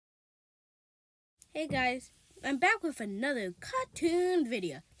Hey guys, I'm back with another cartoon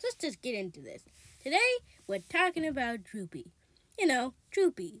video. So let's just get into this. Today, we're talking about Droopy. You know,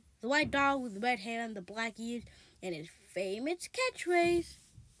 Droopy, the white dog with the red hair and the black ears, and his famous catchphrase.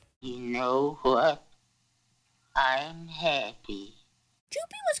 You know what? I'm happy.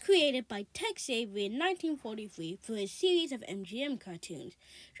 Droopy was created by Tex Avery in 1943 for his series of MGM cartoons.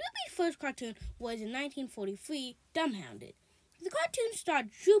 Droopy's first cartoon was in 1943, Dumbhounded. The cartoon starred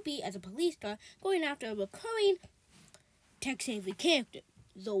Droopy as a police star going after a recurring Tex Avery character,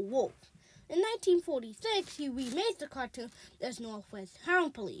 the Wolf. In 1946, he remade the cartoon as Northwest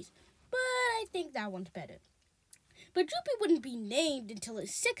Hound Police, but I think that one's better. But Droopy wouldn't be named until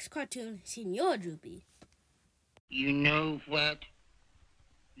his sixth cartoon, Senor Droopy. You know what?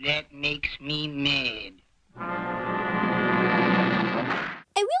 That makes me mad.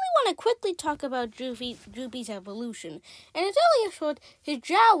 I really want to quickly talk about Droopy's evolution. In his earlier short, his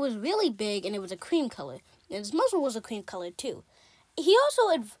jowl was really big and it was a cream color, and his muzzle was a cream color too. He also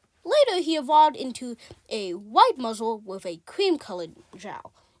later he evolved into a white muzzle with a cream colored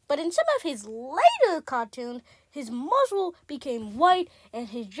jowl. But in some of his later cartoons, his muzzle became white and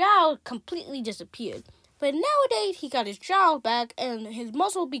his jowl completely disappeared. But nowadays, he got his jowl back and his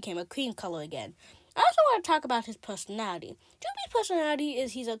muzzle became a cream color again. I also want to talk about his personality. Droopy's personality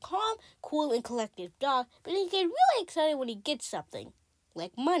is he's a calm, cool, and collected dog, but he gets really excited when he gets something,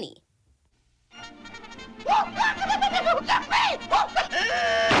 like money.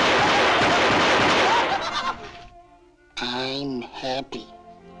 I'm happy.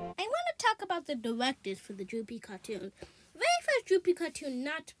 I want to talk about the directors for the Droopy cartoon. The very first Droopy cartoon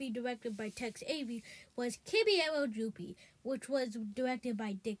not to be directed by Tex Avery was Caballero Droopy, which was directed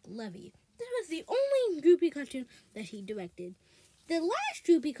by Dick Levy. This was the only Droopy cartoon that he directed. The last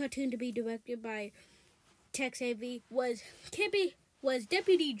Droopy cartoon to be directed by Tex Avery was Deputy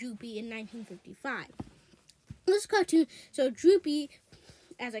Droopy in 1955. This cartoon showed Droopy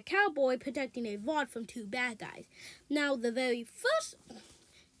as a cowboy protecting a vault from two bad guys. Now, the very first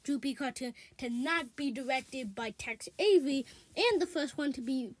Droopy cartoon to not be directed by Tex Avery and the first one to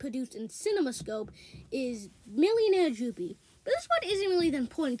be produced in CinemaScope is Millionaire Droopy. But this one isn't really that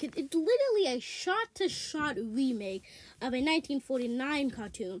important because it's literally a shot-to-shot remake of a 1949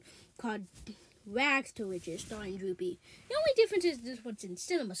 cartoon called Rags to Riches starring Droopy. The only difference is this one's in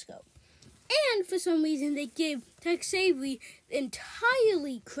CinemaScope. And for some reason, they gave Tex Avery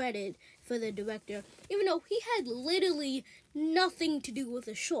entirely credit for the director, even though he had literally nothing to do with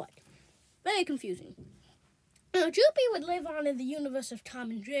the short. Very confusing. Now, Droopy would live on in the universe of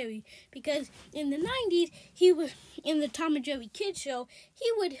Tom and Jerry because in the 90s, he was in the Tom and Jerry Kids show.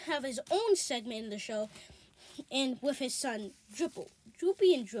 He would have his own segment in the show, and with his son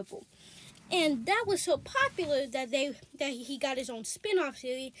Droopy and Dripple. And that was so popular that he got his own spin-off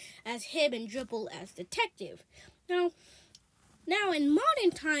series as him and Dripple as detective. Now in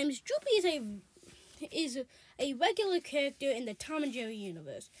modern times, Droopy is a regular character in the Tom and Jerry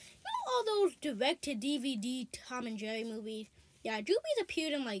universe. You know all those direct-to-DVD Tom and Jerry movies? Yeah, Droopy's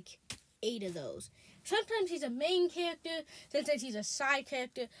appeared in like 8 of those. Sometimes he's a main character, sometimes he's a side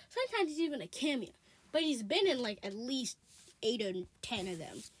character, sometimes he's even a cameo. But he's been in like at least 8 or 10 of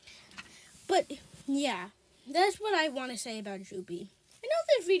them. But yeah, that's what I want to say about Droopy. I know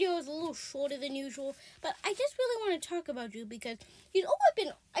this video is a little shorter than usual, but I just really want to talk about Droopy because I feel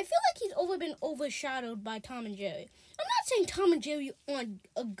like he's been overshadowed by Tom and Jerry. I'm not saying Tom and Jerry aren't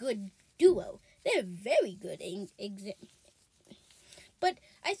a good duo. They're very good. But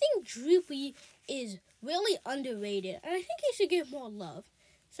I think Droopy is really underrated, and I think he should get more love.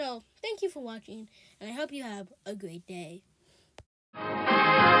 So, thank you for watching, and I hope you have a great day.